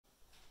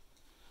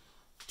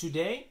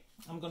Today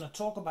I'm going to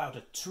talk about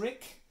a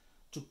trick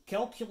to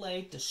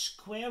calculate the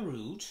square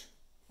root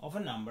of a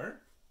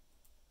number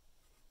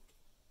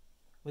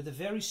with a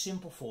very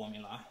simple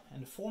formula.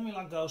 And the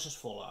formula goes as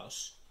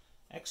follows: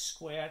 x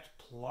squared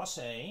plus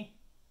a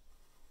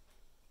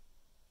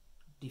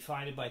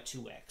divided by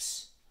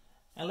 2x.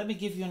 And let me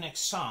give you an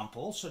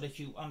example so that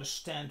you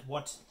understand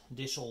what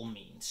this all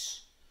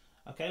means.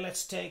 Okay,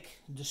 let's take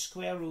the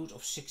square root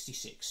of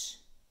 66.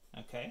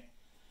 Okay,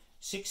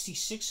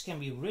 66 can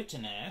be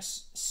written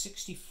as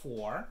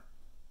 64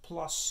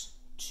 plus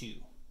 2.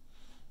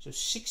 So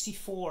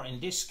 64 in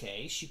this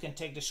case you can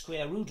take the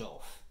square root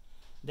of.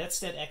 That's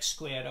that x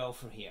squared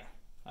over here.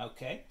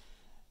 Okay,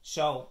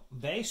 so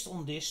based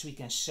on this we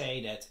can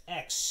say that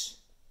x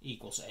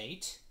equals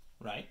 8,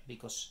 right?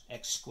 Because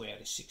x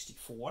squared is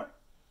 64.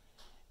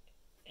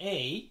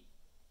 A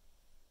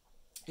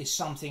is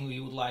something we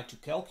would like to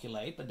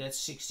calculate, but that's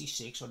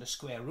 66, or the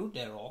square root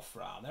thereof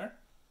rather.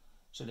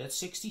 So that's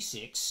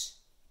 66.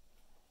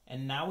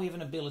 And now we have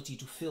an ability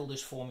to fill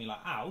this formula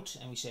out,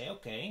 and we say,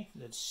 okay,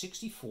 that's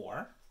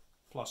 64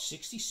 plus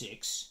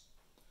 66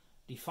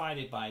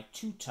 divided by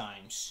 2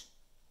 times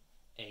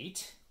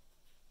 8.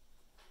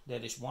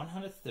 That is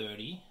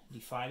 130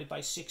 divided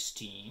by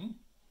 16,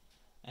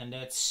 and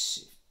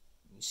that's,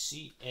 you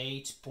see,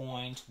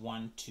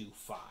 8.125.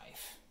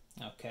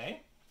 Okay,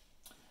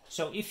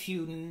 so if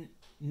you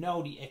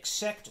know the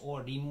exact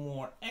or the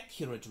more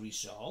accurate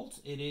result,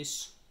 it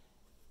is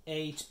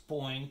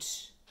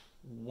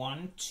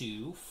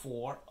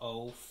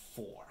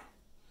 8.12404.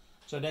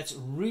 So that's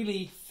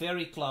really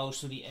very close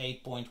to the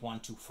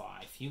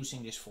 8.125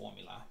 using this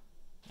formula.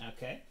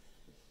 Okay,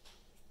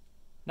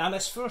 now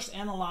let's first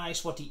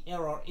analyze what the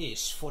error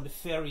is for the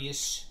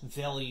various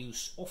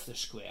values of the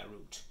square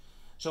root.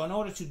 So in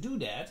order to do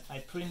that, I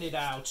printed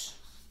out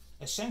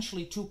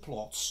essentially 2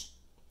 plots.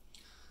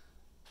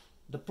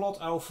 The plot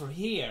over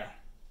here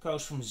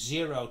goes from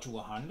 0 to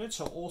 100,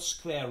 so all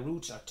square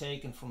roots are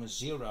taken from a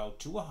 0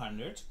 to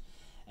 100,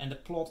 and the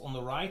plot on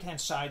the right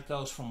hand side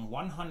goes from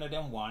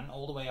 101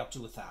 all the way up to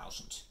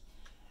 1000.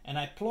 And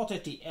I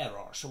plotted the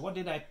error. So what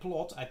did I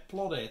plot? I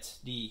plotted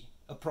the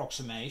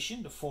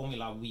approximation, the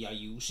formula we are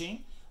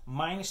using,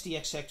 minus the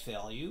exact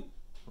value,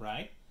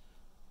 right?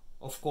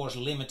 Of course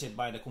limited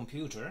by the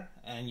computer,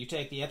 and you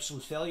take the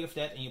absolute value of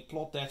that and you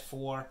plot that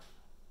for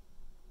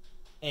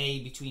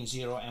a between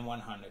 0 and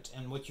 100,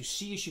 and what you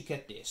see is you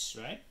get this,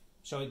 right?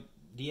 So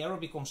the error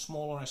becomes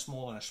smaller and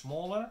smaller and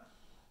smaller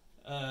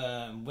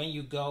when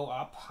you go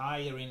up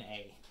higher in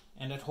a,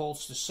 and that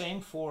holds the same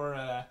for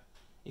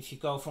if you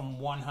go from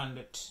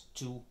 100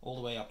 to all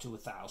the way up to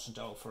 1000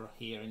 over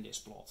here in this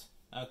plot.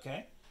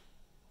 Okay,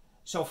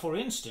 so for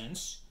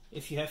instance,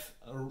 if you have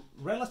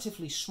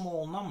relatively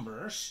small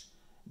numbers,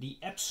 the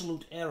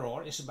absolute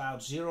error is about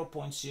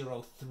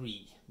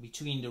 0.03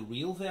 between the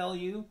real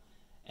value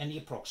and the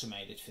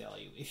approximated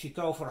value. If you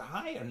go for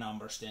higher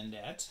numbers than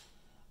that,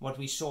 what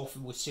we saw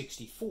with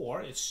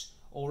 64, it's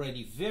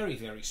already very,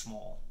 very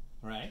small,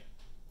 right?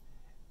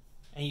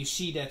 And you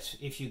see that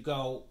if you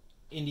go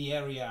in the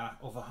area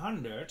of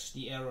 100,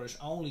 the error is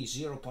only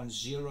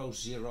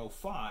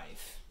 0.005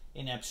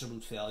 in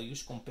absolute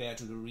values compared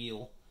to the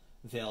real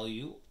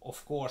value.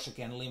 Of course,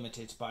 again,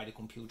 limited by the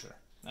computer.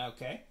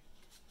 Okay?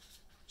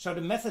 So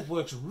the method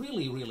works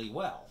really, really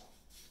well.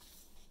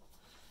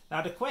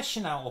 Now the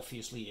question now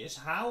obviously is,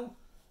 how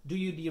do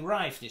you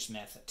derive this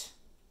method?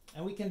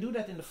 And we can do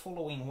that in the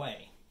following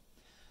way.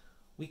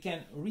 We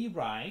can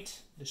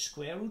rewrite the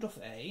square root of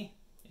a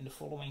in the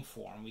following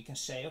form. We can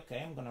say,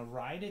 okay, I'm going to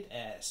write it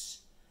as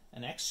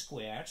an x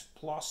squared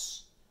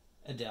plus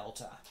a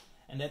delta.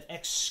 And that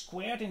x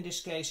squared in this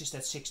case is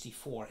that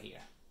 64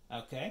 here.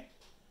 Okay?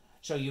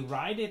 So you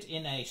write it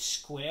in a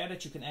square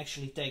that you can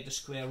actually take the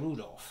square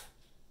root of.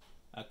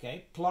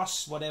 Okay?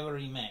 Plus whatever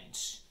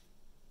remains.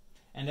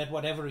 And that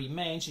whatever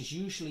remains is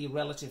usually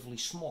relatively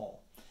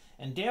small.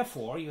 And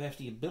therefore you have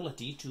the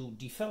ability to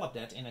develop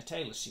that in a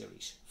Taylor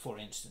series, for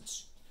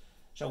instance.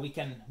 So we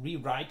can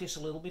rewrite this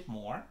a little bit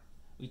more.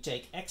 We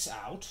take x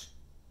out.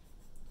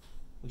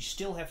 We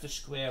still have the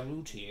square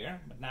root here,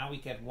 but now we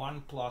get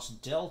 1 plus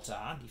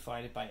delta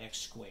divided by x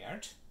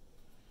squared.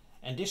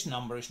 And this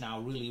number is now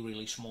really,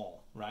 really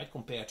small, right,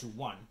 compared to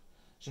 1.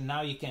 So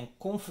now you can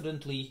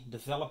confidently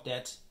develop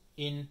that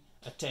in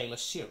a Taylor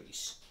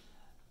series.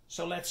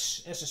 So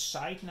let's, as a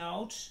side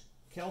note,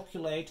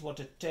 calculate what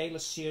the Taylor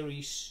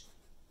series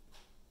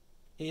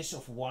is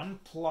of 1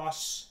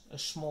 plus a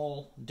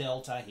small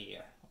delta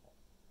here.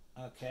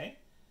 Okay,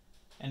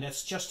 and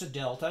that's just a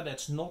delta.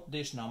 That's not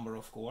this number,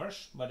 of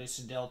course, but it's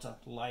a delta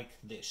like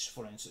this,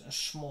 for instance, a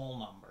small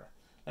number.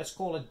 Let's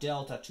call it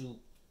delta to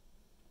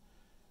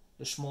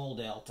the small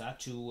delta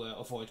to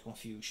avoid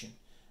confusion.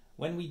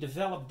 When we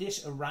develop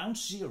this around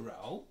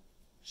 0,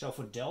 so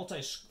for delta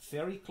is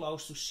very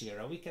close to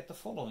 0, we get the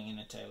following in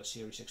a Taylor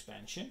series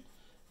expansion.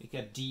 We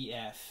get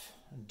df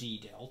d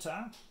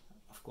delta,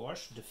 of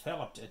course,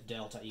 developed at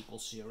delta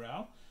equals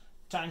 0,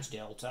 times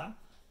delta,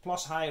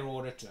 plus higher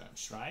order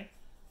terms, right?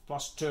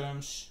 Plus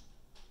terms,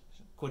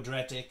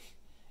 quadratic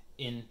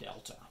in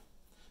delta.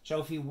 So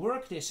if we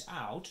work this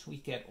out, we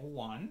get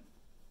 1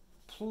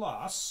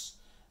 plus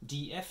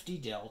df d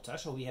delta.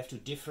 So we have to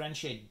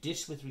differentiate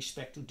this with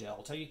respect to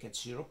delta. You get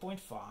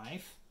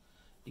 0.5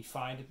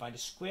 divided by the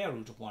square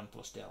root of 1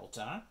 plus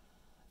delta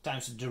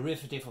times the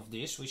derivative of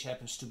this, which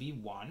happens to be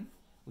 1.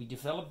 We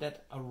develop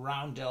that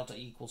around delta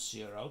equals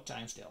 0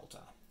 times delta.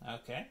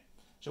 Okay,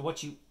 so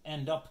what you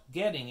end up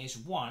getting is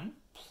 1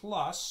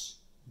 plus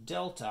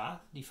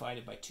delta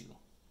divided by 2.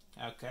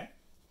 Okay,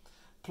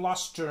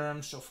 plus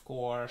terms, of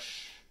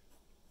course,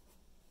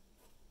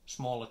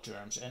 smaller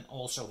terms, and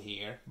also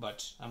here,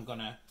 but I'm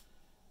gonna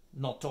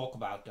not talk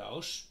about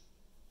those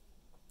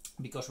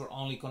because we're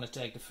only gonna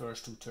take the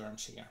first two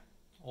terms here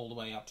all the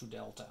way up to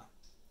delta.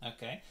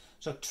 Okay,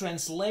 so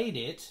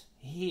translated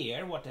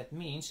here, what that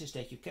means is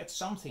that you get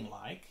something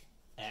like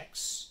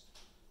x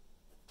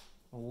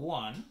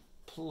 1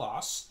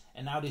 plus,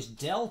 and now this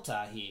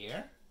delta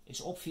here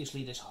is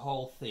obviously this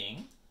whole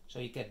thing, so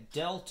you get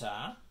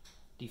delta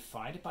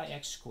divided by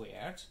x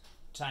squared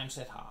times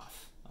that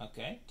half.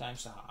 Okay,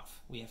 times the half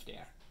we have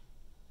there,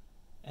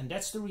 and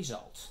that's the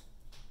result.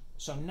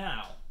 So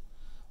now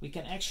we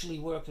can actually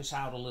work this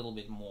out a little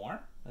bit more.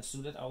 Let's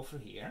do that over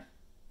here.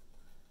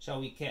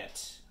 So we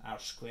get our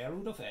square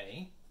root of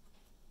a,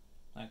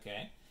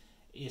 okay,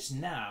 is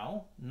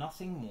now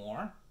nothing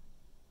more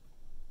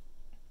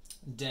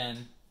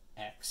than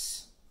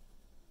x.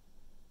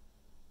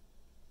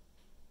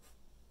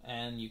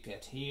 And you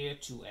get here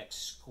 2x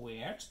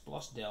squared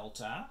plus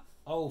delta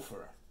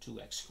over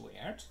 2x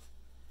squared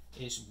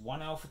is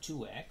 1 over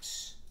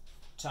 2x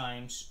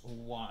times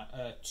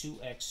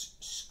 2x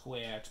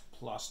squared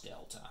plus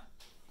delta.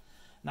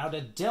 Now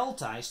the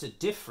delta is the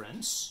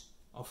difference,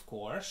 of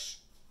course,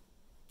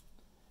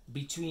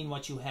 between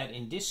what you had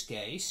in this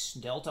case.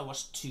 Delta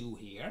was 2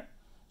 here,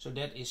 so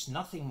that is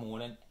nothing more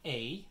than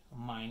a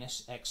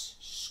minus x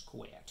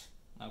squared,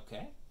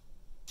 okay,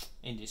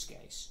 in this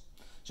case.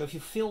 So if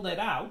you fill that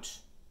out,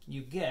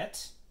 you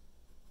get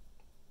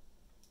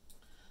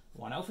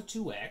 1 over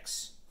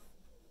 2x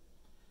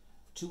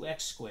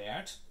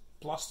squared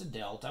plus the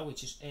delta,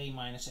 which is a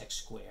minus x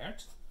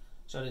squared.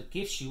 So that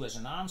gives you as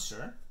an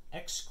answer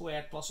x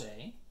squared plus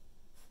a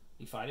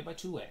divided by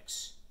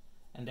 2x,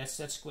 and that's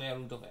that square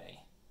root of a.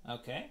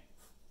 Okay,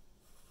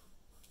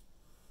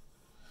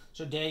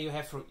 so there you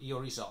have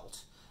your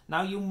result.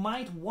 Now you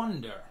might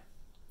wonder,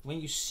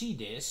 when you see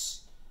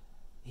this,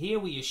 here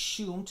we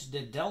assumed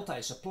that delta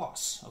is a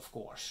plus, of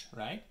course,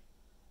 right?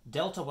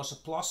 Delta was a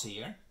plus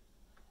here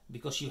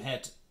because you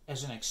had,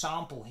 as an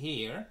example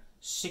here,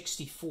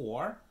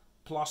 64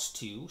 plus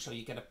 2, so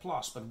you get a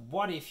plus. But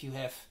what if you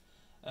have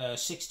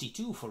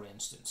 62, for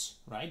instance,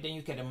 right? Then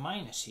you get a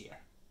minus here.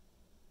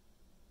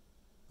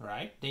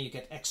 Right? Then you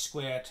get x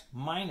squared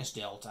minus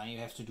delta, and you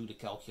have to do the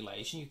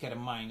calculation. You get a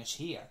minus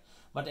here.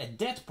 But at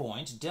that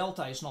point,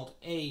 delta is not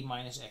a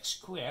minus x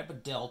squared,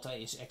 but delta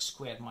is x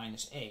squared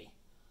minus a.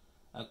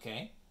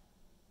 Okay?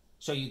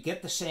 So you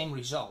get the same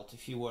result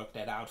if you work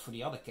that out for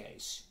the other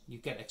case. You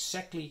get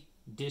exactly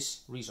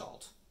this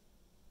result.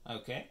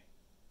 Okay?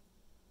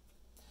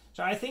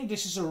 So I think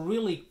this is a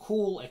really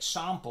cool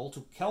example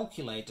to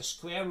calculate the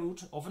square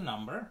root of a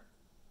number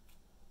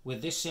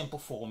with this simple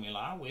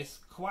formula with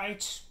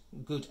quite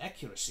good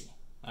accuracy.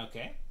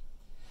 Okay,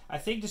 I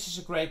think this is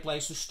a great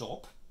place to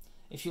stop.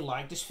 If you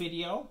like this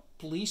video,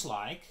 please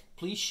like,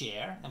 please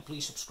share, and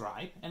please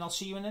subscribe, and I'll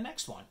see you in the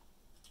next one.